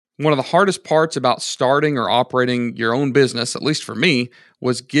One of the hardest parts about starting or operating your own business, at least for me,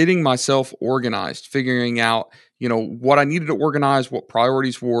 was getting myself organized, figuring out, what I needed to organize, what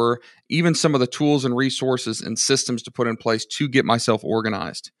priorities were, even some of the tools and resources and systems to put in place to get myself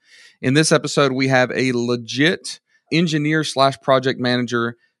organized. In this episode, we have a legit engineer/project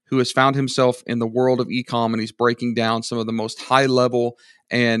manager who has found himself in the world of e-com, and he's breaking down some of the most high level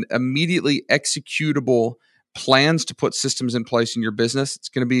and immediately executable plans to put systems in place in your business. It's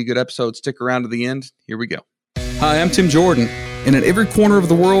going to be a good episode. Stick around to the end. Here we go. Hi, I'm Tim Jordan, and in every corner of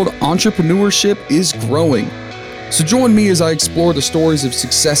the world, entrepreneurship is growing. So join me as I explore the stories of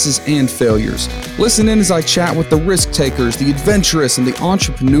successes and failures. Listen in as I chat with the risk takers, the adventurous, and the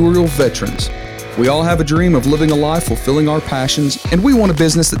entrepreneurial veterans. We all have a dream of living a life fulfilling our passions, and we want a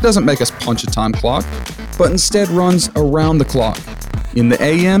business that doesn't make us punch a time clock, but instead runs around the clock, in the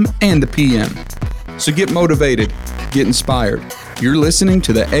AM and the PM. So get motivated, get inspired. You're listening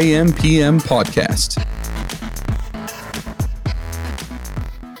to the AM PM podcast.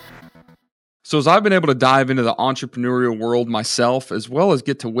 So as I've been able to dive into the entrepreneurial world myself, as well as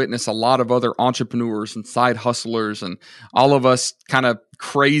get to witness a lot of other entrepreneurs and side hustlers and all of us kind of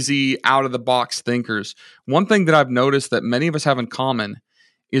crazy out of the box thinkers, one thing that I've noticed that many of us have in common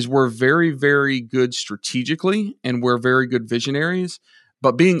is we're very, very good strategically and we're very good visionaries.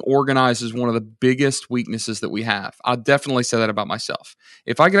 But being organized is one of the biggest weaknesses that we have. I'll definitely say that about myself.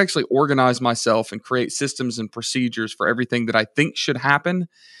 If I could actually organize myself and create systems and procedures for everything that I think should happen,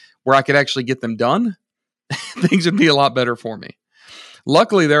 where I could actually get them done, things would be a lot better for me.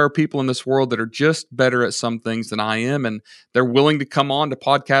 Luckily, there are people in this world that are just better at some things than I am, and they're willing to come on to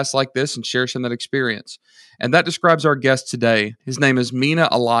podcasts like this and share some of that experience. And that describes our guest today. His name is Mina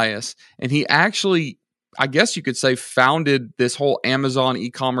Elias, and he actually, I guess you could say, founded this whole Amazon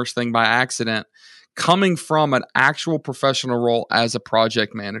e-commerce thing by accident, coming from an actual professional role as a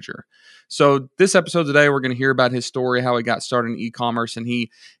project manager. So this episode today, we're going to hear about his story, how he got started in e-commerce. And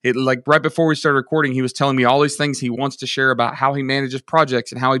right before we started recording, he was telling me all these things he wants to share about how he manages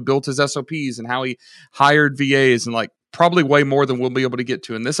projects and how he built his SOPs and how he hired VAs and probably way more than we'll be able to get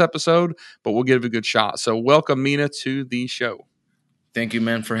to in this episode, but we'll give it a good shot. So welcome, Mina, to the show. Thank you,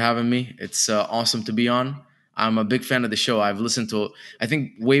 man, for having me. It's awesome to be on. I'm a big fan of the show. I've listened to, I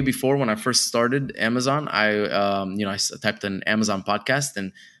think, way before when I first started Amazon. I typed in Amazon podcast,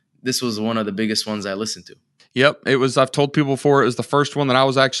 and this was one of the biggest ones I listened to. Yep, it was. I've told people before, it was the first one that I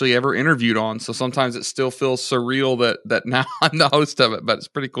was actually ever interviewed on. So sometimes it still feels surreal that now I'm the host of it, but it's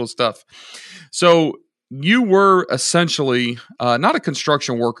pretty cool stuff. So you were essentially not a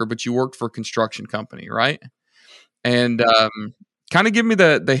construction worker, but you worked for a construction company, right? And kind of give me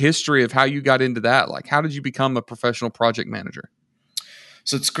the history of how you got into that. How did you become a professional project manager?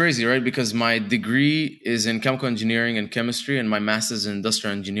 So it's crazy, right? Because my degree is in chemical engineering and chemistry, and my master's in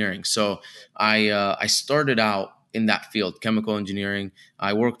industrial engineering. So I started out in that field, chemical engineering.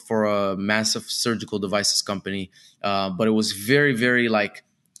 I worked for a massive surgical devices company, but it was very, very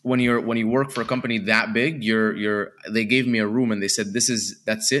when you work for a company that big, they gave me a room and they said,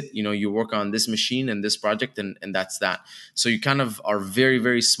 that's it. You work on this machine and this project and that's that. So you kind of are very,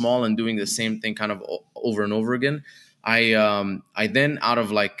 very small and doing the same thing kind of over and over again. I then out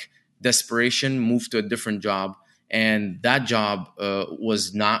of desperation moved to a different job, and that job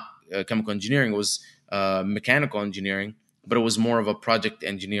was not chemical engineering. It was mechanical engineering, but it was more of a project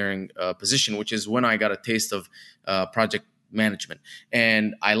engineering position, which is when I got a taste of project management.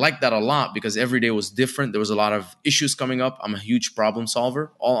 And I liked that a lot because every day was different. There was a lot of issues coming up. I'm a huge problem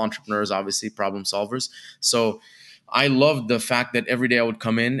solver. All entrepreneurs, obviously, problem solvers. So I loved the fact that every day I would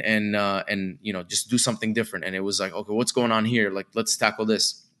come in and just do something different. And it was like, okay, what's going on here? Let's tackle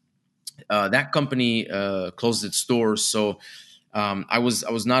this. That company closed its doors. So I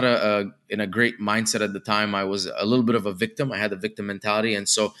was not in a great mindset at the time. I was a little bit of a victim. I had a victim mentality. And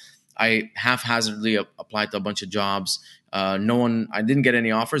so I haphazardly applied to a bunch of jobs. I didn't get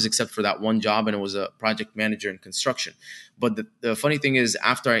any offers except for that one job, and it was a project manager in construction. But the funny thing is,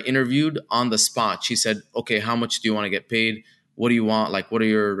 after I interviewed on the spot, she said, okay, how much do you want to get paid? What do you want? What are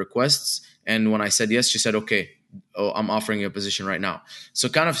your requests? And when I said yes, she said, okay, I'm offering you a position right now. So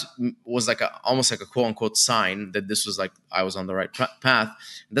kind of was almost like a quote unquote sign that this was I was on the right path.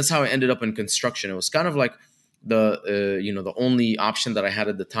 And that's how I ended up in construction. It was kind of the only option that I had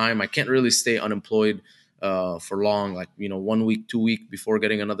at the time. I can't really stay unemployed for long, 1 week, 2 weeks before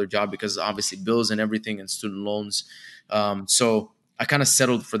getting another job, because obviously bills and everything and student loans. So I kind of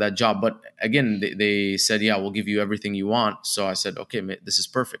settled for that job. But again, they said, yeah, we'll give you everything you want. So I said, okay, this is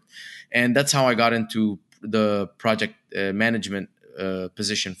perfect. And that's how I got into the project management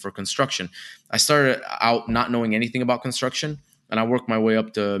position for construction. I started out not knowing anything about construction. and I worked my way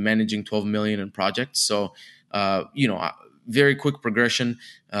up to managing 12 million in projects. So, very quick progression.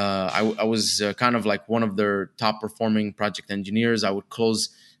 I was kind of like one of their top performing project engineers. I would close,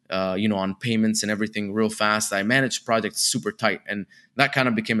 on payments and everything real fast. I managed projects super tight, and that kind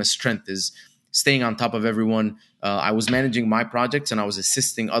of became a strength, is staying on top of everyone. I was managing my projects and I was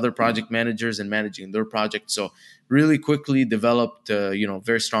assisting other project managers and managing their projects. So really quickly developed,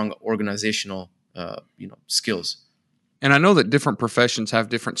 very strong organizational, skills. And I know that different professions have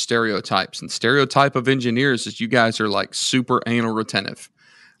different stereotypes, and stereotype of engineers is you guys are like super anal retentive,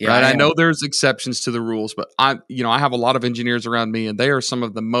 Yeah, right? I I am. know there's exceptions to the rules, but I have a lot of engineers around me, and they are some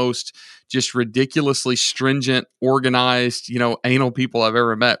of the most just ridiculously stringent, organized, anal people I've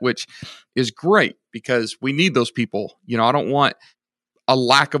ever met, which is great because we need those people. I don't want a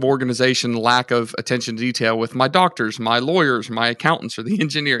lack of organization, lack of attention to detail with my doctors, my lawyers, my accountants, or the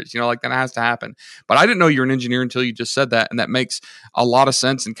engineers. Like that has to happen. But I didn't know you're an engineer until you just said that, and that makes a lot of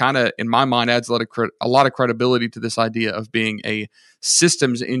sense and kind of, in my mind, adds a lot of credibility to this idea of being a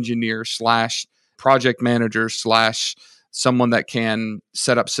systems engineer slash project manager slash someone that can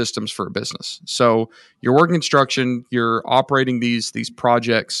set up systems for a business. So you're working construction, you're operating these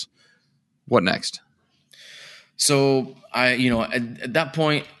projects. What next? So at that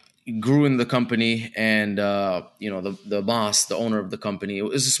point, grew in the company, and the boss, the owner of the company, it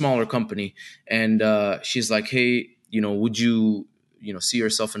was a smaller company, and she's like, hey, would you see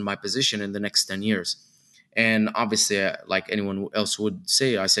yourself in my position in the next 10 years? And obviously, like anyone else would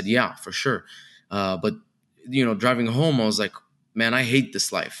say, I said, yeah, for sure. But driving home, I was like, man, I hate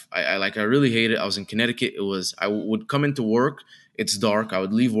this life. I really hate it. I was in Connecticut. I would come into work, it's dark. I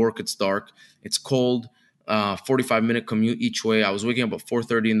would leave work, it's dark. It's cold. 45-minute commute each way. I was waking up at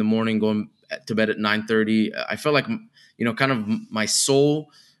 4:30 in the morning, going to bed at 9:30. I felt like, kind of my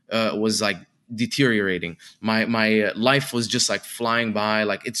soul was like deteriorating. My life was just like flying by.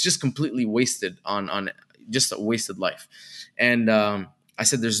 Like it's just completely wasted on just a wasted life. And I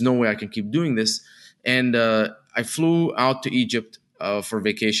said, there's no way I can keep doing this. And I flew out to Egypt for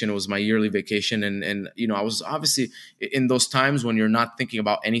vacation. It was my yearly vacation, and I was obviously in those times when you're not thinking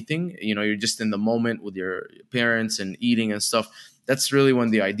about anything. You're just in the moment with your parents and eating and stuff. That's really when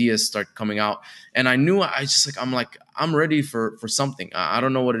the ideas start coming out. And I knew I'm ready for something. I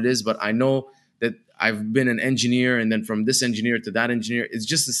don't know what it is, but I know that I've been an engineer, and then from this engineer to that engineer, it's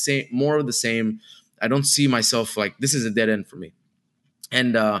just the same, more of the same. I don't see myself like this is a dead end for me.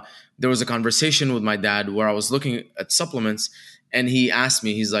 And there was a conversation with my dad where I was looking at supplements, and he asked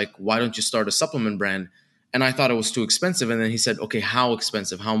me, he's like, why don't you start a supplement brand? And I thought it was too expensive. And then he said, okay, how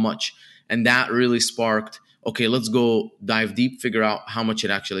expensive? How much? And that really sparked, okay, let's go dive deep, figure out how much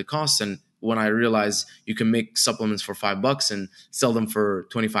it actually costs. And when I realized you can make supplements for $5 and sell them for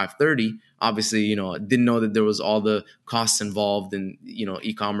 25, 30, obviously, didn't know that there was all the costs involved in,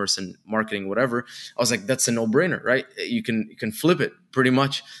 e-commerce and marketing, whatever. I was like, that's a no brainer, right? You can flip it pretty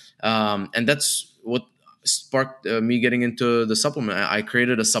much. And that's what sparked me getting into the supplement. I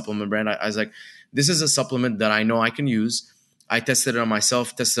created a supplement brand. I was like, this is a supplement that I know I can use. I tested it on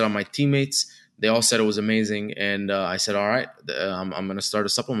myself, tested it on my teammates. They all said it was amazing. And I said, all right, I'm going to start a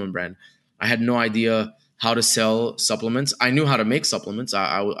supplement brand. I had no idea how to sell supplements. I knew how to make supplements.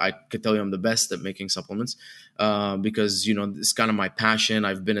 I could tell you I'm the best at making supplements because, it's kind of my passion.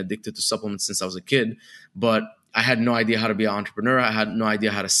 I've been addicted to supplements since I was a kid, but I had no idea how to be an entrepreneur. I had no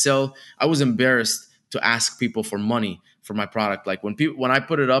idea how to sell. I was embarrassed to ask people for money for my product. Like when I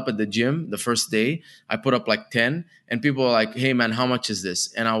put it up at the gym the first day, I put up like 10, and people were like, hey man, how much is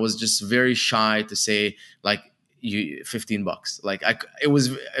this? And I was just very shy to say like $15. Like it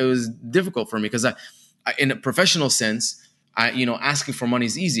was difficult for me because I in a professional sense, asking for money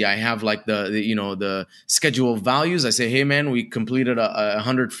is easy. I have like the schedule of values. I say, hey man, we completed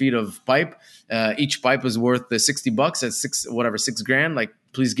 100 feet of pipe. Each pipe is worth the $60 at $6,000. Like,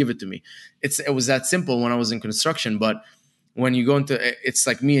 please give it to me. It was that simple when I was in construction. But when you go into, it's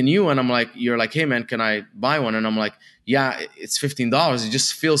like me and you, and I'm like, you're like, hey man, can I buy one? And I'm like, yeah, it's $15. It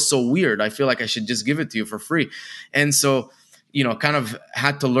just feels so weird. I feel like I should just give it to you for free. And so, kind of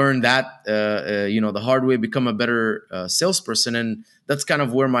had to learn that, the hard way, become a better salesperson. And that's kind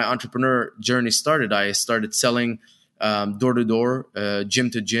of where my entrepreneur journey started. I started selling door to door,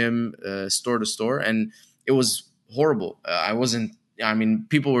 gym to gym, store to store. And it was horrible.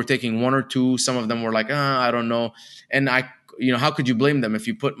 People were taking one or two. Some of them were like, I don't know. And how could you blame them if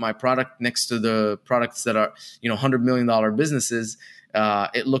you put my product next to the products that are, $100 million businesses?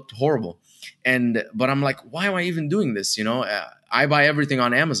 It looked horrible. But I'm like, why am I even doing this? I buy everything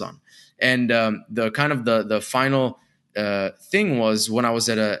on Amazon. And the final thing was when I was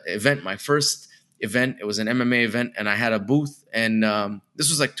at an event, my first event. It was an MMA event, and I had a booth. And this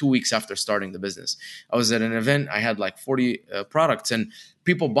was like 2 weeks after starting the business. I was at an event. I had like 40 products, and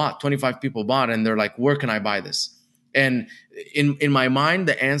 25 people bought, and they're like, "Where can I buy this?" And in my mind,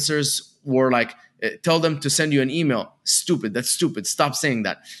 the answers were like, tell them to send you an email. Stupid. That's stupid. Stop saying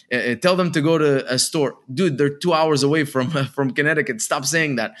that. Tell them to go to a store. Dude, they're 2 hours away from from Connecticut. Stop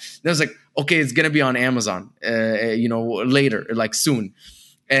saying that. And I was like, okay, it's going to be on Amazon, later, like soon.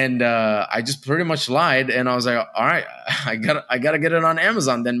 And I just pretty much lied. And I was like, all right, I gotta get it on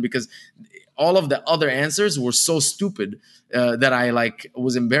Amazon then, because all of the other answers were so stupid that I like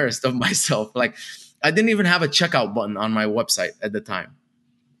was embarrassed of myself. Like, I didn't even have a checkout button on my website at the time.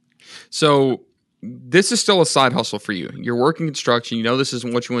 So this is still a side hustle for you. You're working construction. You know this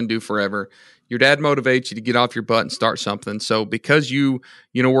isn't what you want to do forever. Your dad motivates you to get off your butt and start something. So because you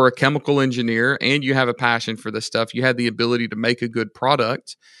were a chemical engineer and you have a passion for this stuff, you had the ability to make a good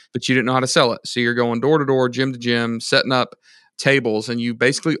product, but you didn't know how to sell it. So you're going door to door, gym to gym, setting up tables, and you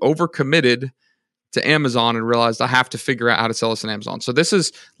basically overcommitted to Amazon and realized I have to figure out how to sell this on Amazon. So this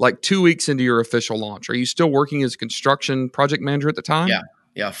is like 2 weeks into your official launch. Are you still working as a construction project manager at the time?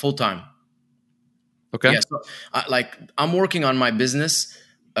 Yeah, full time. Okay. Yeah, so I'm working on my business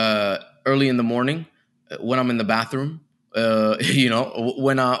early in the morning when I'm in the bathroom.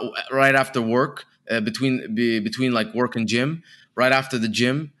 When right after work, between like work and gym, right after the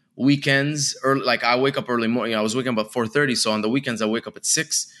gym, weekends, or like I wake up early morning. I was waking up at 4:30, so on the weekends I wake up at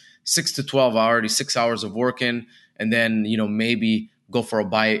 6 to 12. Already 6 hours of working, and then maybe go for a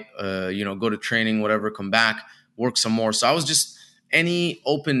bite, go to training, whatever, come back, work some more. So I was just any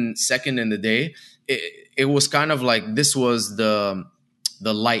open second in the day. It was kind of like this was the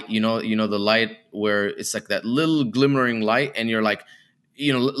light, the light where it's like that little glimmering light, and you're like,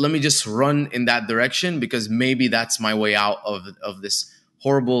 let me just run in that direction, because maybe that's my way out of this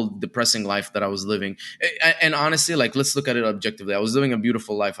horrible, depressing life that I was living. And honestly, like, let's look at it objectively. I was living a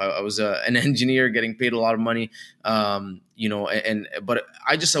beautiful life. I was an engineer getting paid a lot of money, but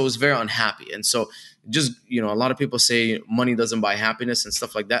I was very unhappy. And so just, a lot of people say money doesn't buy happiness and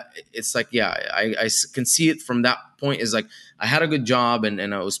stuff like that. It's like, yeah, I can see it from that point. Is like, I had a good job and it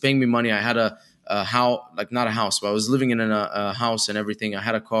was paying me money. I had a house, like not a house, but I was living in a house and everything. I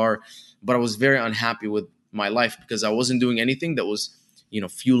had a car, but I was very unhappy with my life because I wasn't doing anything that was,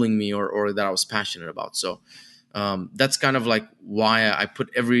 fueling me or that I was passionate about. So that's kind of like why I put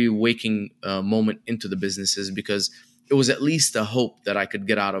every waking moment into the businesses, because it was at least a hope that I could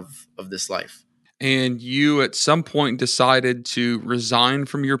get out of this life. And you at some point decided to resign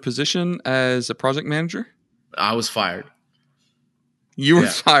from your position as a project manager? I was fired. You were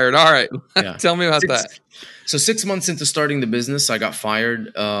fired. All right. Yeah. Tell me about that. So 6 months into starting the business, I got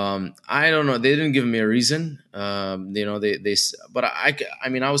fired. I don't know. They didn't give me a reason. But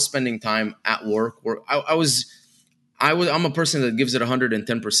I was spending time at work. I'm a person that gives it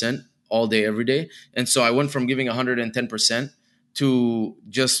 110% all day, every day. And so I went from giving 110% to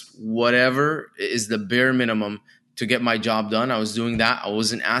just whatever is the bare minimum to get my job done. I was doing that. I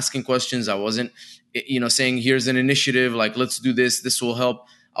wasn't asking questions. I wasn't, saying, here's an initiative, like, let's do this. This will help.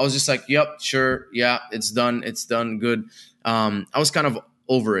 I was just like, yep, sure. Yeah, it's done. It's done. Good. I was kind of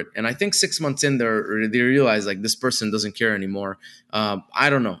over it. And I think 6 months in there, they realized like this person doesn't care anymore. I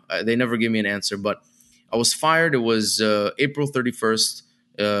don't know. They never gave me an answer, but I was fired. It was April 31st,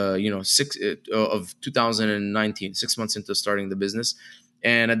 of 2019, 6 months into starting the business.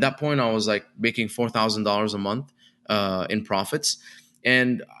 And at that point, I was like making $4,000 a month in profits.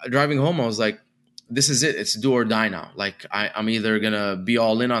 And driving home, I was like, this is it. It's do or die now. Like I'm either going to be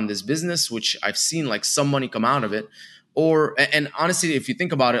all in on this business, which I've seen like some money come out of it. And honestly, if you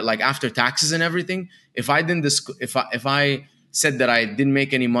think about it, like after taxes and everything, if I said that I didn't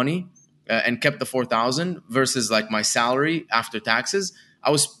make any money and kept the 4,000 versus like my salary after taxes,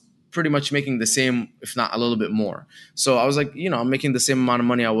 I was pretty much making the same, if not a little bit more. So I was like, I'm making the same amount of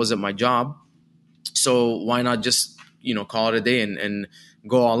money I was at my job. So why not just, call it a day and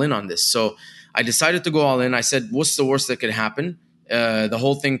go all in on this? So I decided to go all in. I said, what's the worst that could happen? The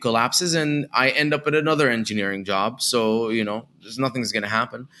whole thing collapses and I end up at another engineering job. So, there's nothing's going to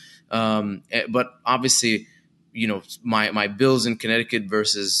happen. But obviously, my bills in Connecticut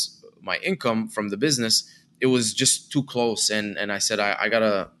versus my income from the business, it was just too close. And I said, I got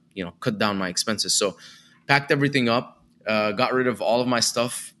to, cut down my expenses. So packed everything up, got rid of all of my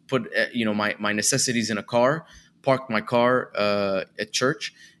stuff, put, my necessities in a car, parked my car at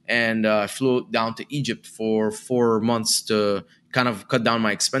church, and I flew down to Egypt for 4 months to kind of cut down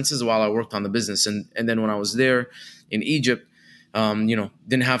my expenses while I worked on the business. And then when I was there in Egypt,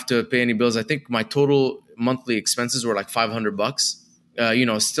 didn't have to pay any bills. I think my total monthly expenses were like $500.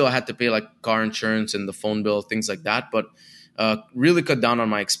 Still I had to pay like car insurance and the phone bill, things like that, but really cut down on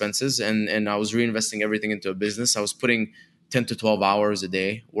my expenses, and I was reinvesting everything into a business. I was putting 10 to 12 hours a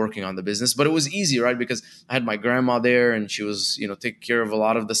day working on the business, but it was easy, right? Because I had my grandma there, and she was, taking care of a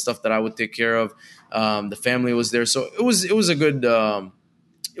lot of the stuff that I would take care of. The family was there, so it was a good.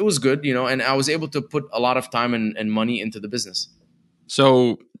 It was good, and I was able to put a lot of time and money into the business.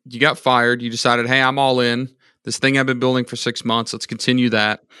 So you got fired. You decided, hey, I'm all in. This thing I've been building for 6 months, let's continue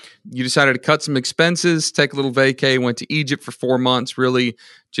that. You decided to cut some expenses, take a little vacay, went to Egypt for 4 months, really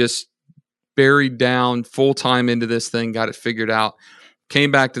just buried down full time into this thing, got it figured out.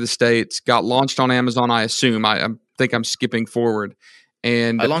 Came back to the States, got launched on Amazon, I assume. I think I'm skipping forward. I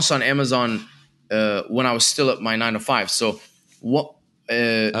And launched on Amazon when I was still at my 9 to 5. So what?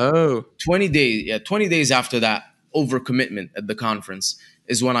 Uh, oh, 20 days after that overcommitment at the conference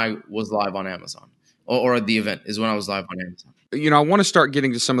is when I was live on Amazon, or at the event is when I was live on Amazon. I want to start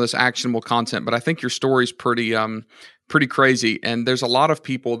getting to some of this actionable content, but I think your story's pretty crazy. And there's a lot of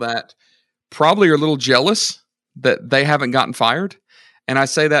people that probably are a little jealous that they haven't gotten fired. And I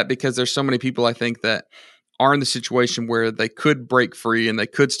say that because there's so many people I think that are in the situation where they could break free and they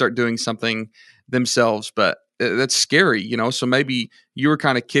could start doing something themselves, but that's scary, So maybe you were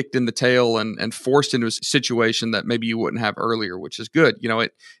kind of kicked in the tail and forced into a situation that maybe you wouldn't have earlier, which is good.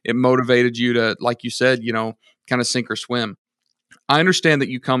 It motivated you to, like you said, kind of sink or swim. I understand that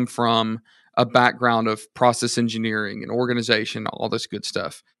you come from a background of process engineering and organization, all this good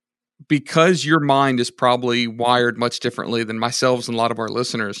stuff. Because your mind is probably wired much differently than myself and a lot of our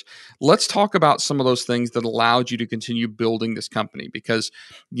listeners, let's talk about some of those things that allowed you to continue building this company. Because,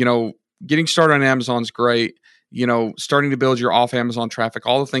 getting started on Amazon is great. Starting to build your off Amazon traffic,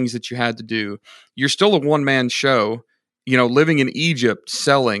 all the things that you had to do. You're still a one man show, living in Egypt,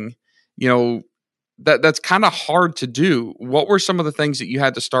 selling, you know, that's kind of hard to do. What were some of the things that you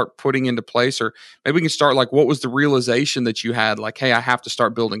had to start putting into place? Or maybe we can start like, what was the realization that you had? Like, hey, I have to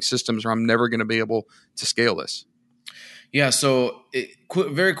start building systems or I'm never going to be able to scale this. Yeah. So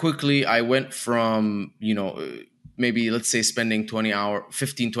very quickly, I went from, maybe let's say spending 20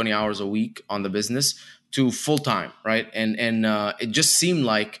 hours a week on the business to full time. Right. And it just seemed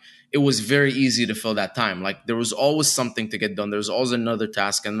like it was very easy to fill that time. Like there was always something to get done. There was always another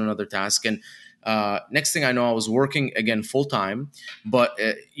task and another task. And next thing I know, I was working again full time, but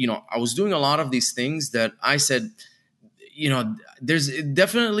I was doing a lot of these things that I said, there's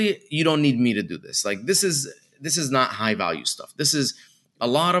definitely, you don't need me to do this. Like this is not high value stuff. This is a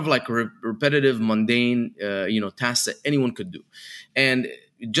lot of like repetitive, mundane, tasks that anyone could do. And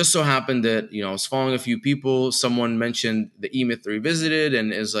it just so happened that, I was following a few people. Someone mentioned the E-Myth Revisited,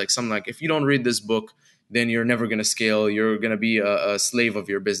 and is like something like, if you don't read this book, then you're never going to scale. You're going to be a slave of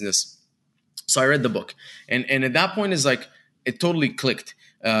your business. So I read the book, and at that point is like it totally clicked.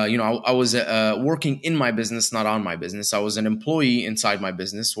 I was working in my business, not on my business. I was an employee inside my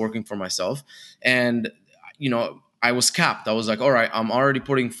business, working for myself, and I was capped. I was like, all right, I'm already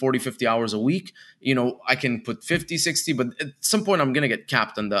putting 40, 50 hours a week. I can put 50, 60, but at some point I'm gonna get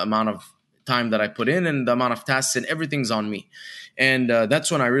capped on the amount of time that I put in and the amount of tasks, and everything's on me. And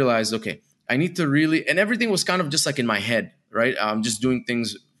that's when I realized, okay, I need to really, and everything was kind of just like in my head, right? I'm just doing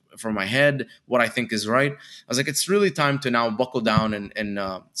things from my head, what I think is right. I was like, it's really time to now buckle down and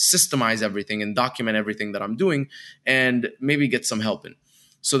systemize everything and document everything that I'm doing, and maybe get some help in.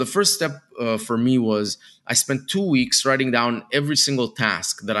 So the first step for me was I spent 2 weeks writing down every single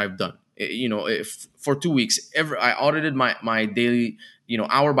task that I've done. If for 2 weeks, I audited my daily,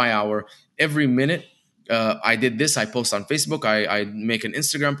 hour by hour, every minute. I did this. I post on Facebook. I make an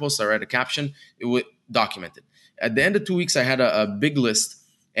Instagram post. I write a caption. It would document it. At the end of 2 weeks, I had a big list,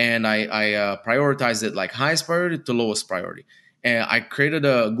 and I prioritized it like highest priority to lowest priority. And I created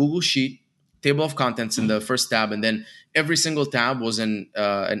a Google Sheet, table of contents in the first tab, and then every single tab was an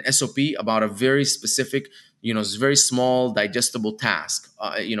SOP about a very specific, very small, digestible task.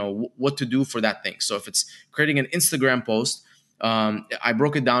 What to do for that thing. So if it's creating an Instagram post, I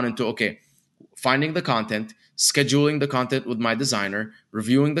broke it down into, okay, finding the content, scheduling the content with my designer,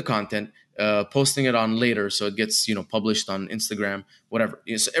 reviewing the content, posting it on later so it gets published on Instagram, whatever.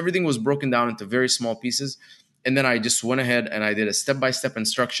 So everything was broken down into very small pieces, and then I just went ahead and I did a step-by-step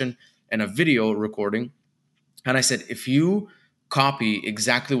instruction and a video recording. And I said, if you copy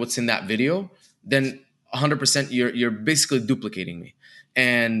exactly what's in that video, then 100% you're basically duplicating me.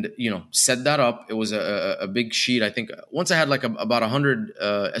 And set that up. It was a big sheet. I think once I had like about 100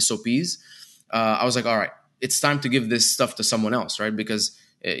 SOPs, I was like, all right, it's time to give this stuff to someone else, right? Because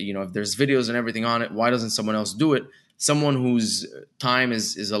if there's videos and everything on it, why doesn't someone else do it? Someone whose time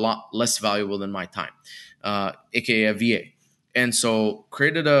is a lot less valuable than my time, aka a VA. And so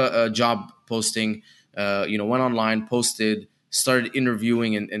created a job posting, went online, posted, started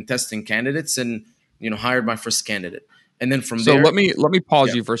interviewing and testing candidates, and hired my first candidate. And then from So there, let me pause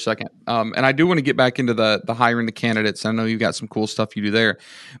yeah. you for a second, and I do want to get back into the hiring the candidates. I know you've got some cool stuff you do there,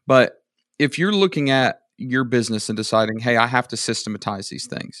 but if you're looking at your business and deciding, hey, I have to systematize these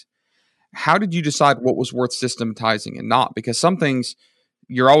things, how did you decide what was worth systematizing and not? Because some things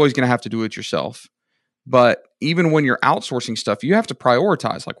you're always going to have to do it yourself, but even when you're outsourcing stuff, you have to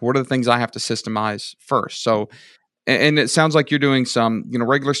prioritize. Like, what are the things I have to systemize first? So and it sounds like you're doing some,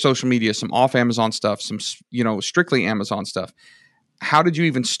 regular social media, some off Amazon stuff, some, strictly Amazon stuff. How did you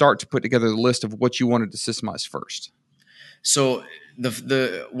even start to put together the list of what you wanted to systemize first? So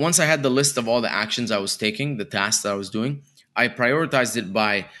the once I had the list of all the actions I was taking, the tasks that I was doing, I prioritized it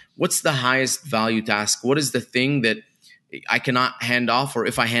by what's the highest value task? What is the thing that I cannot hand off, or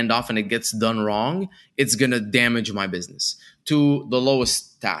if I hand off and it gets done wrong, it's going to damage my business, to the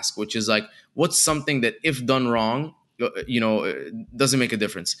lowest task, which is like, what's something that if done wrong, doesn't make a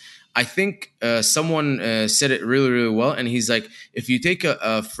difference. I think someone said it really, really well. And he's like, if you take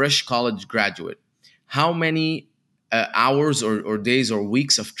a fresh college graduate, how many hours or days or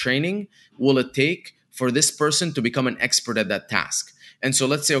weeks of training will it take for this person to become an expert at that task? And so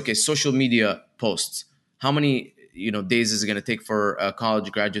let's say, okay, social media posts, how many days is it going to take for a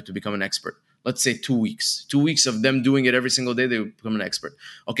college graduate to become an expert? Let's say 2 weeks. 2 weeks of them doing it every single day, they become an expert.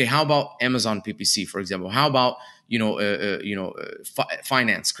 Okay, how about Amazon PPC, for example? How about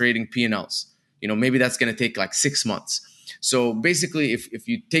finance, creating P&Ls? Maybe that's going to take like 6 months. So basically, if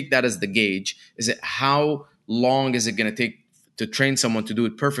you take that as the gauge, is it how long is it going to take to train someone to do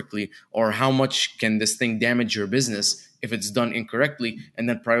it perfectly, or how much can this thing damage your business if it's done incorrectly, and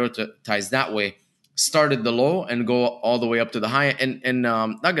then prioritize that way. Started the low and go all the way up to the high. And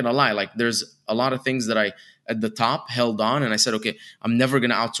not gonna lie, like there's a lot of things that I at the top held on, and I said, okay, I'm never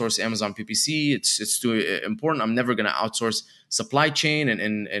gonna outsource Amazon PPC. It's too important. I'm never gonna outsource supply chain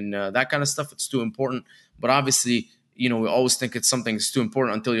and that kind of stuff. It's too important. But obviously, we always think it's something that's too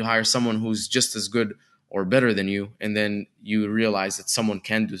important until you hire someone who's just as good or better than you, and then you realize that someone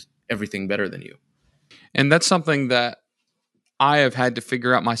can do everything better than you. And that's something that I have had to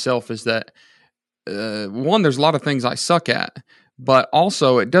figure out myself is that one, there's a lot of things I suck at, but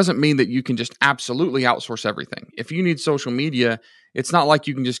also it doesn't mean that you can just absolutely outsource everything. If you need social media, it's not like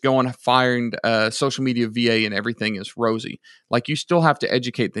you can just go and find a social media VA and everything is rosy. Like, you still have to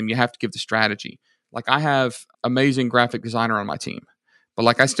educate them. You have to give the strategy. Like, I have amazing graphic designer on my team, but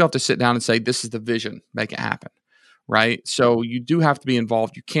like, I still have to sit down and say, this is the vision, make it happen. Right. So you do have to be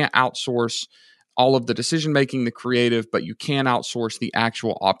involved. You can't outsource all of the decision making, the creative, but you can outsource the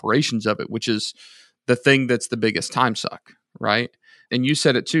actual operations of it, which is the thing that's the biggest time suck, right? And you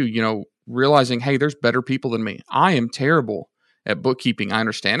said it too, realizing, hey, there's better people than me. I am terrible at bookkeeping. I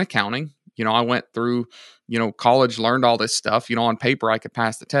understand accounting. I went through, college, learned all this stuff. On paper, I could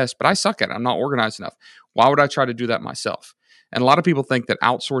pass the test, but I suck at it. I'm not organized enough. Why would I try to do that myself? And a lot of people think that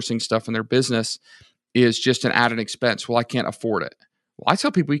outsourcing stuff in their business is just an added expense. Well, I can't afford it. Well, I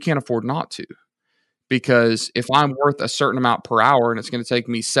tell people you can't afford not to. Because if I'm worth a certain amount per hour and it's going to take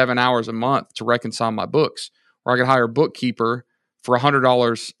me 7 hours a month to reconcile my books, or I could hire a bookkeeper for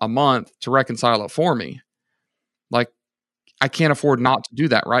 $100 a month to reconcile it for me, like, I can't afford not to do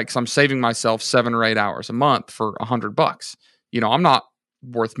that, right? Because I'm saving myself 7 or 8 hours a month for $100. I'm not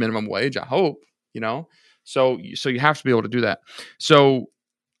worth minimum wage, I hope, So you have to be able to do that. So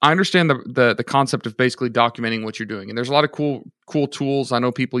I understand the concept of basically documenting what you're doing, and there's a lot of cool tools. I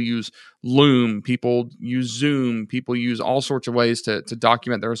know people use Loom, people use Zoom, people use all sorts of ways to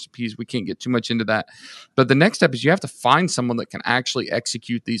document their recipes. We can't get too much into that, but the next step is you have to find someone that can actually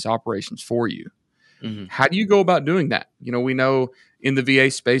execute these operations for you. Mm-hmm. How do you go about doing that? We know in the VA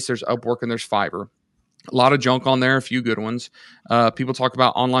space there's Upwork and there's Fiverr. A lot of junk on there, a few good ones. People talk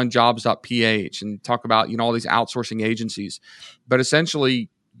about onlinejobs.ph and talk about all these outsourcing agencies, but essentially,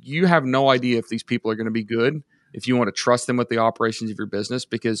 you have no idea if these people are going to be good, if you want to trust them with the operations of your business,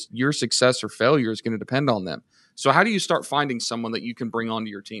 because your success or failure is going to depend on them. So how do you start finding someone that you can bring onto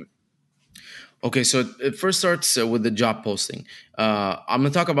your team? Okay, so it first starts with the job posting. I'm going to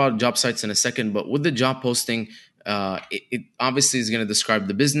talk about job sites in a second, but with the job posting, it obviously is going to describe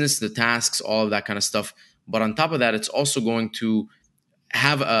the business, the tasks, all of that kind of stuff. But on top of that, it's also going to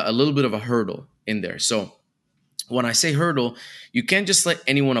have a little bit of a hurdle in there. So when I say hurdle, you can't just let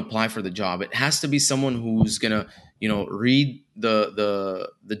anyone apply for the job. It has to be someone who's gonna, read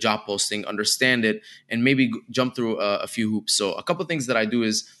the job posting, understand it, and maybe jump through a few hoops. So a couple of things that I do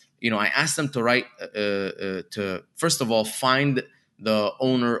is, I ask them to write to first of all find the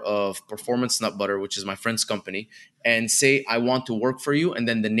owner of Performance Nut Butter, which is my friend's company, and say I want to work for you, and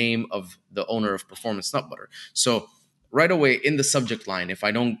then the name of the owner of Performance Nut Butter. So right away in the subject line, if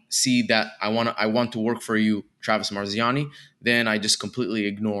I don't see that I want to work for you, Travis Marziani, then I just completely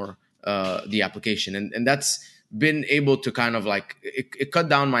ignore the application, and that's been able to kind of like it cut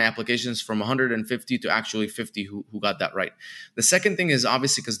down my applications from 150 to actually 50 who got that right. The second thing is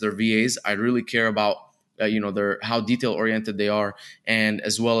obviously because they're VAs, I really care about their how detail oriented they are, and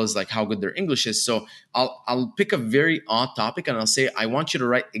as well as like how good their English is. So I'll pick a very odd topic and I'll say I want you to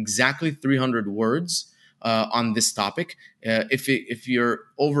write exactly 300 words on this topic. If you're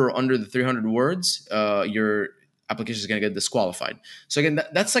over or under the 300 words, your application is going to get disqualified. So again,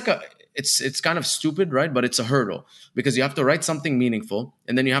 that's like it's kind of stupid, right? But it's a hurdle because you have to write something meaningful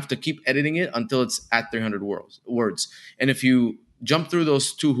and then you have to keep editing it until it's at 300 words. And if you jump through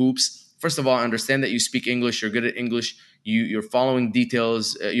those two hoops, first of all, I understand that you speak English, you're good at English, you're following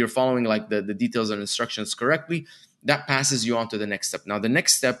details, you're following like the details and instructions correctly. That passes you on to the next step. Now, the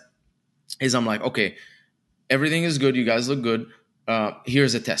next step is I'm like, okay, everything is good. You guys look good.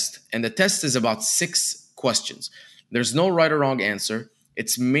 Here's a test. And the test is about 6 questions. There's no right or wrong answer.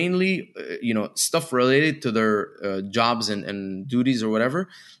 It's mainly, stuff related to their jobs and duties or whatever.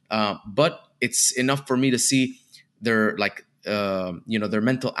 But it's enough for me to see their their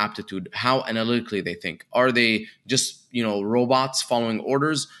mental aptitude, how analytically they think. Are they just, robots following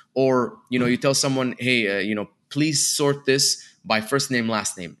orders? Or, you tell someone, hey, please sort this by first name,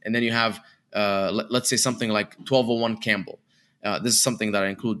 last name. And then you have, let's say something like 1201 Campbell. This is something that I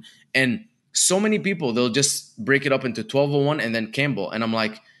include. And so many people, they'll just break it up into 1201 and then Campbell. And I'm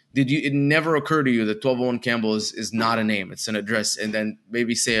like, it never occurred to you that 1201 Campbell is not a name, it's an address. And then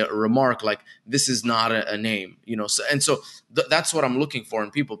maybe say a remark like, this is not a name, So that's what I'm looking for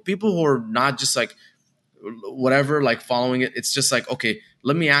in people who are not just like, whatever, like following it. It's just like, okay,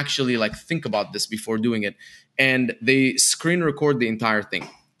 let me actually like think about this before doing it. And they screen record the entire thing.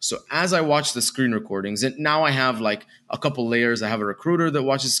 So as I watch the screen recordings, and now I have like a couple layers. I have a recruiter that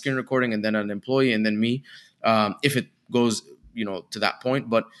watches screen recording, and then an employee, and then me, if it goes, to that point.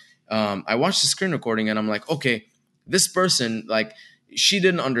 But I watched the screen recording, and I'm like, okay, this person, like, she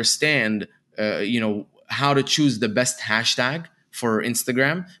didn't understand, how to choose the best hashtag for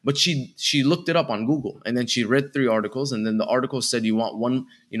Instagram, but she looked it up on Google, and then she read 3 articles, and then the article said you want one,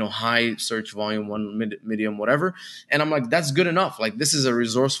 high search volume, one medium, whatever. And I'm like, that's good enough. Like, this is a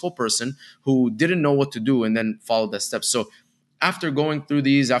resourceful person who didn't know what to do and then followed that step. So after going through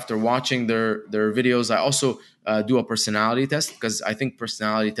these, after watching their videos, I also do a personality test, because I think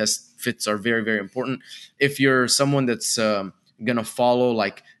personality test fits are very, very important. If you're someone that's gonna follow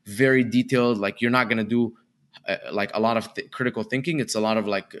like very detailed, like you're not gonna do like a lot of critical thinking. It's a lot of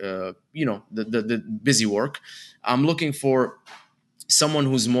like, the busy work. I'm looking for someone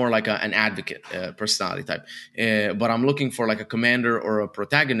who's more like an advocate personality type. But I'm looking for like a commander or a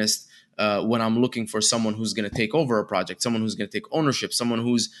protagonist when I'm looking for someone who's going to take over a project, someone who's going to take ownership, someone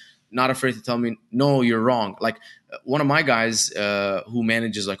who's not afraid to tell me, no, you're wrong. Like one of my guys who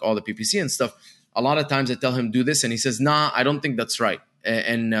manages like all the PPC and stuff, a lot of times I tell him do this and he says, nah, I don't think that's right.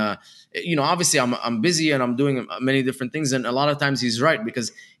 And obviously I'm busy and I'm doing many different things. And a lot of times he's right,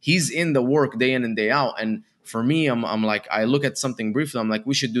 because he's in the work day in and day out. And for me, I'm like, I look at something briefly, I'm like,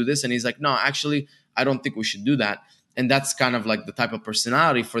 we should do this. And he's like, no, actually, I don't think we should do that. And that's kind of like the type of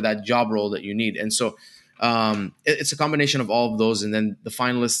personality for that job role that you need. And so it's a combination of all of those. And then the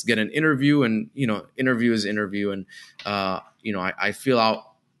finalists get an interview, and, interview is interview. And, I feel out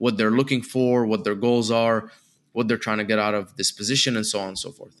what they're looking for, what their goals are, what they're trying to get out of this position, and so on and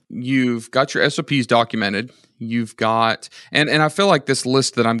so forth. You've got your SOPs documented. You've got, and I feel like this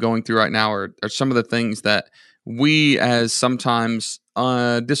list that I'm going through right now are some of the things that we as sometimes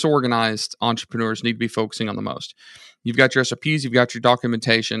disorganized entrepreneurs need to be focusing on the most. You've got your SOPs, you've got your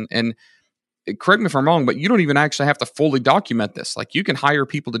documentation, and correct me if I'm wrong, but you don't even actually have to fully document this. Like, you can hire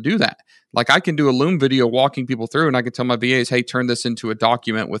people to do that. Like, I can do a Loom video walking people through, and I can tell my VAs, hey, turn this into a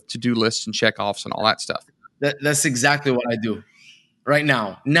document with to-do lists and checkoffs and all that stuff. That's exactly what I do right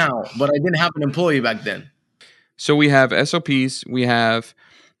now, but I didn't have an employee back then. So we have SOPs, we have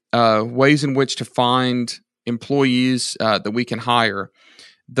ways in which to find employees that we can hire.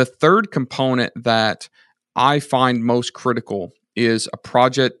 The third component that I find most critical is a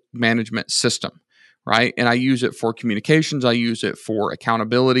project management system, right? And I use it for communications. I use it for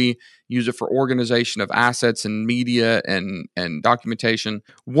accountability, use it for organization of assets and media and documentation.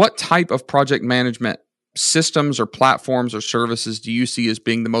 What type of project management systems or platforms or services do you see as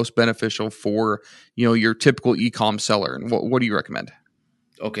being the most beneficial for, your typical e-com seller? And what do you recommend?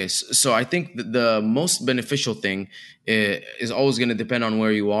 Okay, so I think that the most beneficial thing is always going to depend on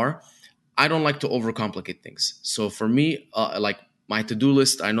where you are. I don't like to overcomplicate things. So for me, like my to-do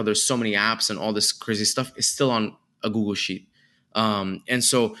list, I know there's so many apps and all this crazy stuff is still on a Google Sheet. And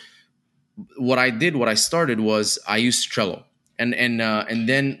so what I started was I used Trello, and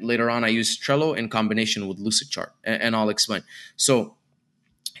then later on I used Trello in combination with Lucidchart, and I'll explain. So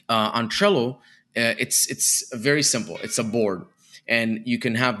on Trello, it's very simple. It's a board, and you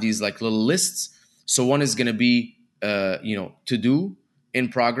can have these like little lists. So one is going to be to do, in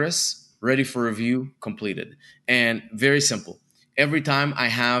progress, ready for review, completed, and very simple. Every time I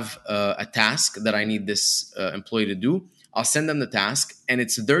have a task that I need this employee to do, I'll send them the task, and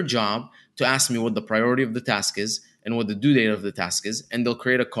it's their job to ask me what the priority of the task is and what the due date of the task is, and they'll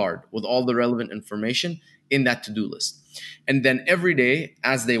create a card with all the relevant information in that to-do list. And then every day,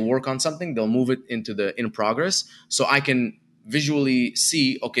 as they work on something, they'll move it into the in progress, so I can visually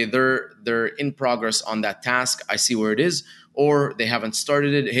see, okay, they're in progress on that task. I see where it is, or they haven't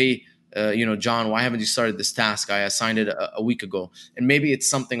started it. Hey, John, why haven't you started this task? I assigned it a week ago, and maybe it's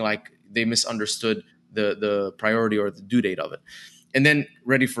something like they misunderstood the priority or the due date of it. And then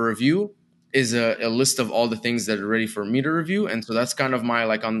ready for review is a list of all the things that are ready for me to review. And so that's kind of my,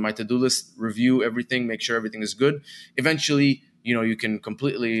 like, on my to-do list, review everything, make sure everything is good. Eventually, you can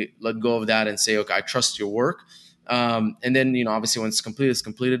completely let go of that and say, okay, I trust your work. And then, obviously when it's completed, it's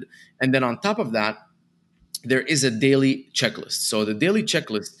completed. And then on top of that, there is a daily checklist. So the daily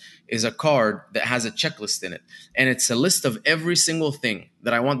checklist is a card that has a checklist in it. And it's a list of every single thing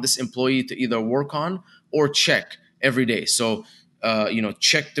that I want this employee to either work on or check every day. So,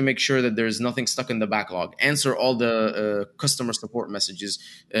 check to make sure that there's nothing stuck in the backlog, answer all the customer support messages,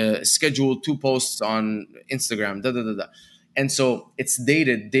 schedule 2 posts on Instagram, da da da da. And so it's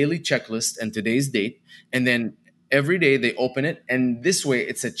dated daily checklist and today's date. And then every day they open it, and this way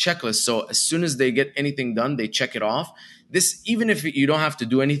it's a checklist. So as soon as they get anything done, they check it off. This, even if you don't have to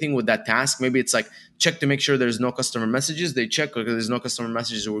do anything with that task, maybe it's like check to make sure there's no customer messages. They check, okay, there's no customer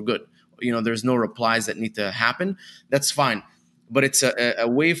messages, we're good. There's no replies that need to happen. That's fine. But it's a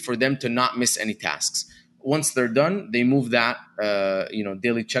way for them to not miss any tasks. Once they're done, they move that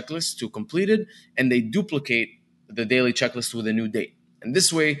daily checklist to completed, and they duplicate the daily checklist with a new date. And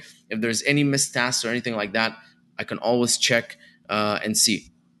this way, if there's any missed tasks or anything like that, I can always check and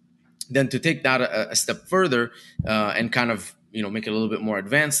see. Then to take that a step further and kind of make it a little bit more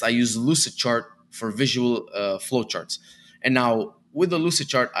advanced, I use Lucidchart for visual flow charts. And now with the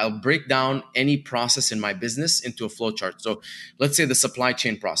Lucidchart, I'll break down any process in my business into a flow chart. So let's say the supply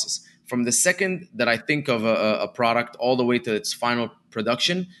chain process. From the second that I think of a product all the way to its final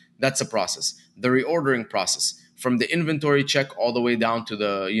production, that's a process. The reordering process, from the inventory check all the way down to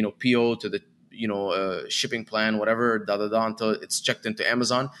the PO, to the shipping plan, whatever, da da da, until it's checked into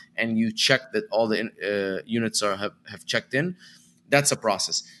Amazon, and you check that all the units have checked in. That's a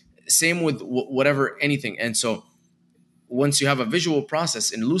process. Same with whatever, anything. And so once you have a visual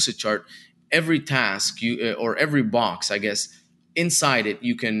process in Lucidchart, every task or every box, I guess, inside it,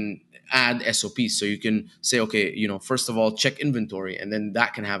 you can add SOPs. So you can say, okay, first of all, check inventory, and then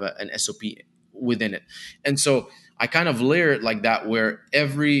that can have an SOP within it. And so I kind of layer it like that, where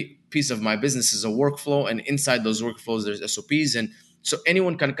every piece of my business is a workflow, and inside those workflows, there's SOPs. And so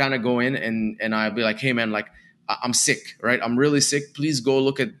anyone can kind of go in and I'll be like, hey man, like, I'm sick, right? I'm really sick. Please go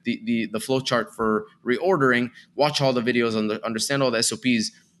look at the flow chart for reordering, watch all the videos, understand all the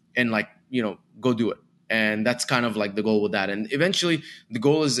SOPs, and go do it. And that's kind of like the goal with that. And eventually the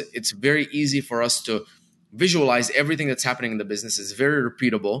goal is, it's very easy for us to visualize everything that's happening in the business. It's very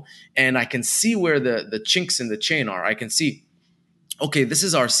repeatable. And I can see where the chinks in the chain are. I can see, okay, this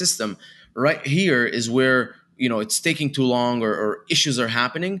is our system. Right here is where, it's taking too long, or issues are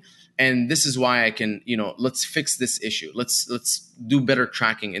happening. And this is why I can, let's fix this issue. Let's do better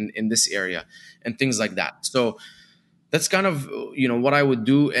tracking in this area and things like that. So that's kind of, what I would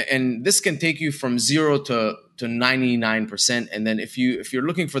do. And this can take you from 0 to 99%. And then if you're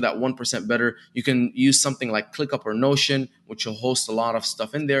looking for that 1% better, you can use something like ClickUp or Notion, which will host a lot of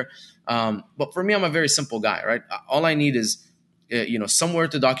stuff in there. But for me, I'm a very simple guy, right? All I need is, somewhere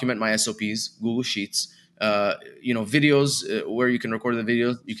to document my SOPs, Google Sheets, videos where you can record the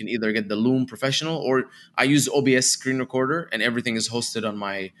videos. You can either get the Loom Professional, or I use OBS Screen Recorder, and everything is hosted on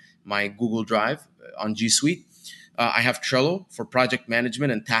my Google Drive on G Suite. I have Trello for project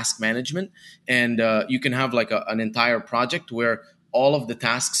management and task management. And you can have like an entire project where all of the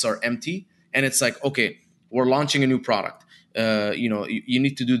tasks are empty. And it's like, okay, we're launching a new product. You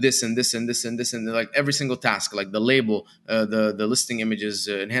need to do this and this and this and this, and like every single task, like the label, the listing images,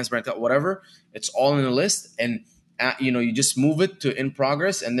 enhanced brand, whatever, it's all in a list. And you just move it to in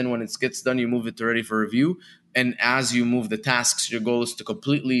progress, and then when it gets done, you move it to ready for review. And as you move the tasks, your goal is to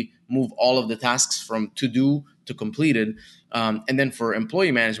completely move all of the tasks from to do to completed. And then for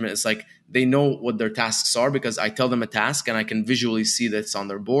employee management, it's like they know what their tasks are because I tell them a task and I can visually see that it's on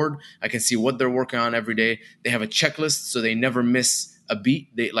their board. I can see what they're working on every day. They have a checklist, so they never miss a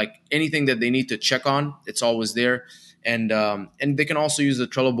beat. They like anything that they need to check on, it's always there. And they can also use the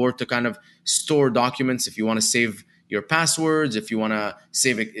Trello board to kind of store documents if you want to save your passwords, if you want to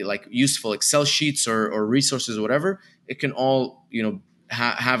save it, like useful Excel sheets or resources or whatever. It can all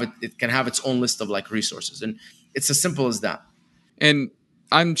have it. It can have its own list of like resources, and it's as simple as that. And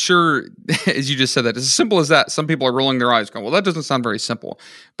I'm sure, as you just said that, it's as simple as that. Some people are rolling their eyes going, well, that doesn't sound very simple.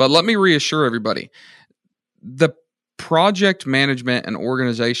 But let me reassure everybody. The project management and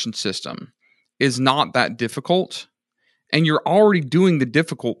organization system is not that difficult. And you're already doing the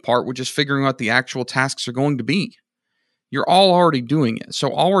difficult part, which is figuring out what the actual tasks are going to be. You're all already doing it.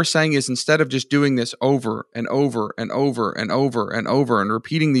 So all we're saying is instead of just doing this over and over and over and over and over and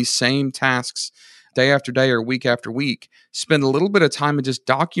repeating these same tasks day after day or week after week, spend a little bit of time and just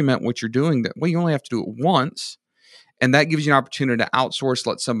document what you're doing. That way you only have to do it once. And that gives you an opportunity to outsource,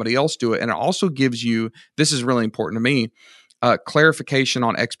 let somebody else do it. And it also gives you, this is really important to me, clarification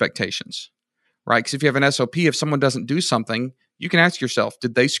on expectations. Right? Because if you have an SOP, if someone doesn't do something, you can ask yourself,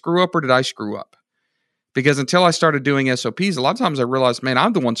 did they screw up or did I screw up? Because until I started doing SOPs, a lot of times I realized, man,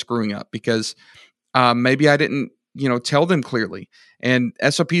 I'm the one screwing up because maybe I didn't, tell them clearly. And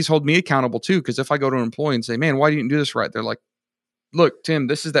SOPs hold me accountable too. Because if I go to an employee and say, man, why didn't you do this right? They're like, look, Tim,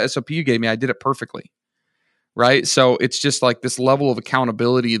 this is the SOP you gave me. I did it perfectly. Right. So it's just like this level of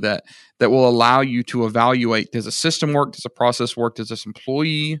accountability that will allow you to evaluate, does a system work? Does a process work? Does this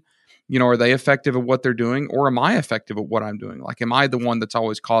employee, are they effective at what they're doing, or am I effective at what I'm doing? Like, am I the one that's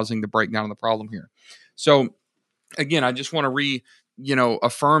always causing the breakdown of the problem here? So again, I just want to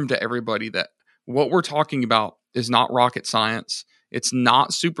affirm to everybody that what we're talking about is not rocket science. It's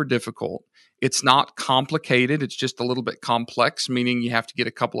not super difficult. It's not complicated. It's just a little bit complex, meaning you have to get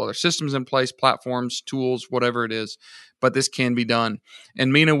a couple other systems in place, platforms, tools, whatever it is, but this can be done.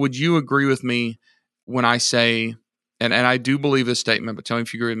 And Mina, would you agree with me when I say, and I do believe this statement, but tell me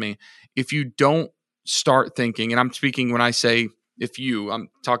if you agree with me, if you don't start thinking, and I'm speaking when I say I'm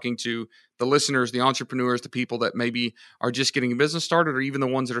talking to the listeners, the entrepreneurs, the people that maybe are just getting a business started, or even the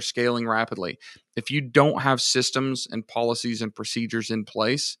ones that are scaling rapidly. If you don't have systems and policies and procedures in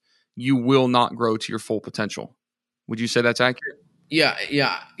place, you will not grow to your full potential. Would you say that's accurate? Yeah.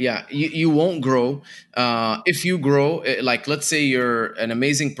 You won't grow. If you grow, like let's say you're an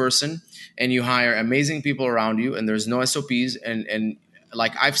amazing person and you hire amazing people around you and there's no SOPs and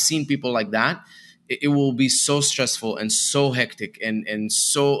like I've seen people like that, it will be so stressful and so hectic and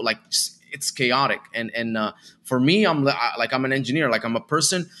so like it's chaotic. And for me, I'm an engineer, like I'm a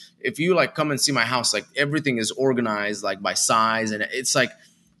person. If you like come and see my house, like everything is organized like by size, and it's like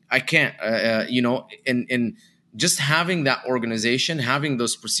I can't, and just having that organization, having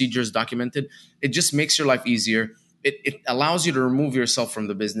those procedures documented, it just makes your life easier. It allows you to remove yourself from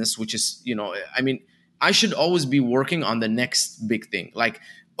the business, which is, I should always be working on the next big thing. Like,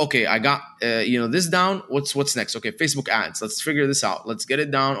 okay, I got, this down. What's next? Okay, Facebook ads. Let's figure this out. Let's get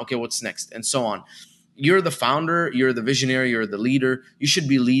it down. Okay, what's next? And so on. You're the founder. You're the visionary. You're the leader. You should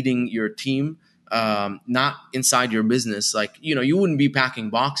be leading your team. Not inside your business. Like, you wouldn't be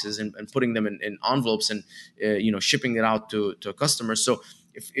packing boxes and putting them in envelopes and, shipping it out to a customer. So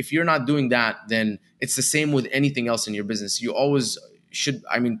if you're not doing that, then it's the same with anything else in your business. You always should.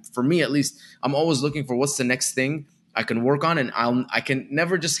 I mean, for me, at least, I'm always looking for what's the next thing I can work on. And I can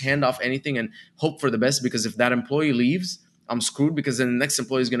never just hand off anything and hope for the best, because if that employee leaves, I'm screwed, because then the next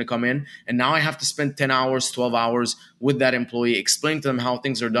employee is going to come in and now I have to spend 10 hours, 12 hours with that employee, explain to them how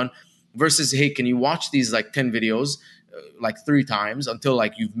things are done. Versus, hey, can you watch these like 10 videos like 3 times until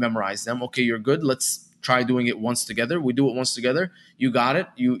like you've memorized them? Okay, you're good. Let's try doing it once together. We do it once together. You got it.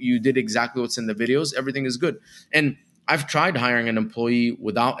 You did exactly what's in the videos. Everything is good. And I've tried hiring an employee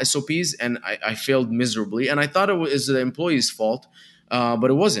without SOPs and I failed miserably. And I thought it was the employee's fault, but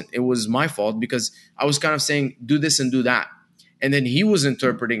it wasn't. It was my fault, because I was kind of saying, do this and do that. And then he was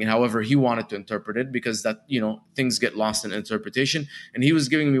interpreting it however he wanted to interpret it, because that, things get lost in interpretation. And he was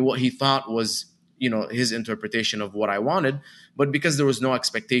giving me what he thought was, his interpretation of what I wanted. But because there was no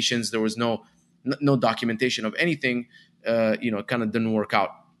expectations, there was no documentation of anything, it kind of didn't work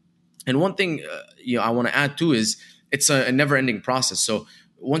out. And one thing, I want to add too is it's a never ending process. So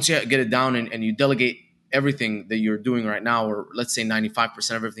once you get it down and you delegate everything that you're doing right now, or let's say 95%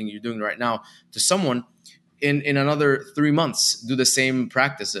 of everything you're doing right now to someone, in another 3 months, do the same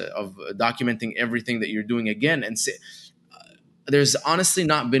practice of documenting everything that you're doing again. And say, there's honestly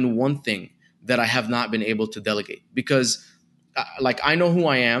not been one thing that I have not been able to delegate, because like I know who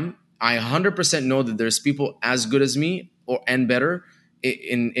I am. I 100% know that there's people as good as me and better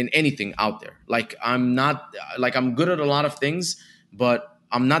in anything out there. Like I'm not, like I'm good at a lot of things, but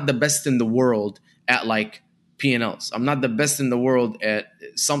I'm not the best in the world at like P&Ls. I'm not the best in the world at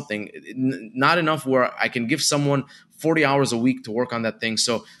something. Not enough where I can give someone 40 hours a week to work on that thing.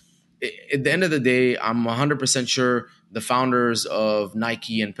 So at the end of the day, I'm 100% sure the founders of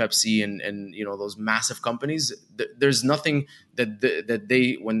Nike and Pepsi and you know those massive companies, there's nothing that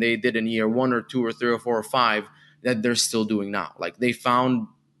they, when they did in year 1 or 2 or 3 or 4 or 5, that they're still doing now. Like they found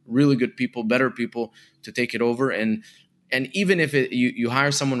really good people, better people to take it over. And even if you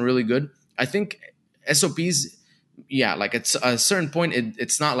hire someone really good, I think SOPs, yeah, like at a certain point,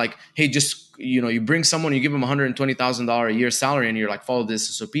 it's not like, hey, just, you know, you bring someone, you give them $120,000 a year salary and you're like, follow this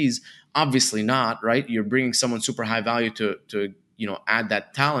SOPs. Obviously not, right? You're bringing someone super high value to you know, add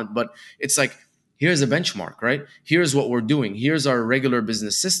that talent. But it's like, here's a benchmark, right? Here's what we're doing. Here's our regular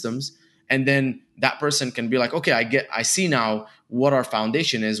business systems. And then that person can be like, okay, I see now what our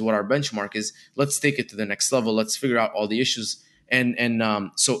foundation is, what our benchmark is. Let's take it to the next level. Let's figure out all the issues.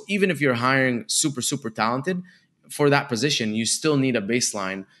 So even if you're hiring super talented for that position, you still need a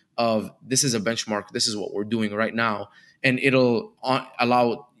baseline of, this is a benchmark. This is what we're doing right now. And it'll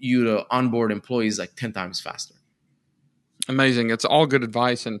allow you to onboard employees like 10 times faster. Amazing. It's all good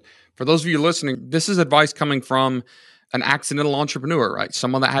advice. And for those of you listening, this is advice coming from an accidental entrepreneur, right?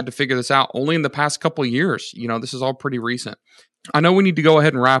 Someone that had to figure this out only in the past couple of years. You know, this is all pretty recent. I know we need to go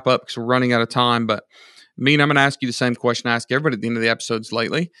ahead and wrap up because we're running out of time, but Mean, I'm going to ask you the same question I ask everybody at the end of the episodes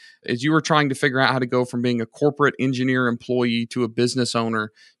lately. As you were trying to figure out how to go from being a corporate engineer employee to a business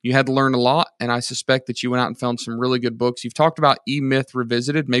owner, you had to learn a lot, and I suspect that you went out and found some really good books. You've talked about E-Myth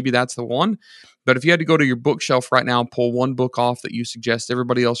Revisited. Maybe that's the one. But if you had to go to your bookshelf right now and pull one book off that you suggest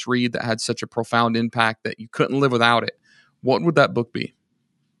everybody else read that had such a profound impact that you couldn't live without it, what would that book be?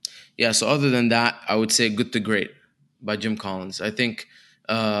 Yeah, so other than that, I would say Good to Great by Jim Collins. I think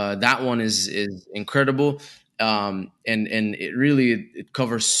that one is incredible, and it really it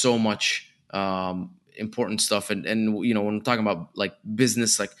covers so much important stuff. And you know, when we're talking about like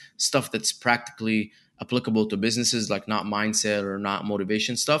business, like stuff that's practically applicable to businesses, like not mindset or not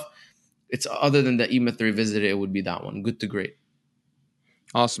motivation stuff. It's other than the E-Myth Revisited, it would be that one, Good to Great.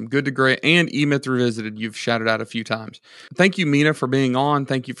 Awesome. Good to Great and E-Myth Revisited. You've shouted out a few times. Thank you, Mina, for being on.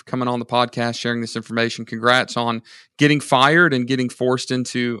 Thank you for coming on the podcast, sharing this information. Congrats on getting fired and getting forced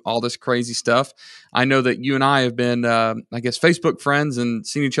into all this crazy stuff. I know that you and I have been, Facebook friends and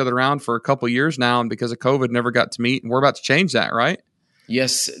seen each other around for a couple of years now. And because of COVID, never got to meet. And we're about to change that, right?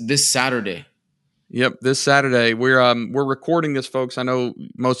 Yes, this Saturday. Yep, this Saturday. We're recording this, folks. I know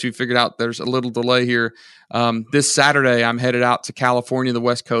most of you figured out there's a little delay here. This Saturday, I'm headed out to California, the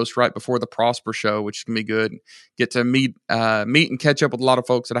West Coast, right before the Prosper Show, which is gonna be good. Get to meet and catch up with a lot of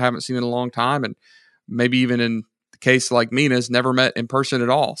folks that I haven't seen in a long time, and maybe even in the case like Mina's, never met in person at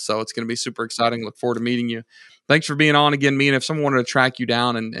all. So it's gonna be super exciting. Look forward to meeting you. Thanks for being on again, Mina. If someone wanted to track you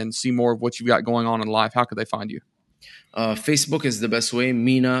down and see more of what you've got going on in life, how could they find you? Facebook is the best way.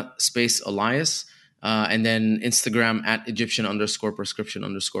 Mina space Elias. And then Instagram at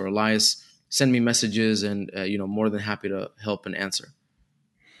Egyptian_prescription_Elias. Send me messages and, more than happy to help and answer.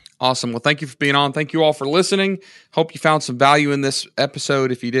 Awesome. Well, thank you for being on. Thank you all for listening. Hope you found some value in this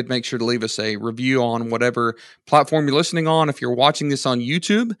episode. If you did, make sure to leave us a review on whatever platform you're listening on. If you're watching this on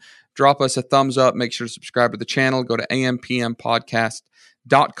YouTube, drop us a thumbs up. Make sure to subscribe to the channel. Go to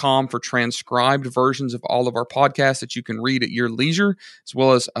ampmpodcast.com for transcribed versions of all of our podcasts that you can read at your leisure, as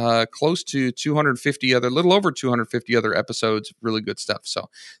well as close to 250 other, little over 250 other episodes of really good stuff. So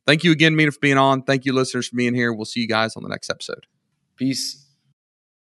thank you again, Mina, for being on. Thank you, listeners, for being here. We'll see you guys on the next episode. Peace.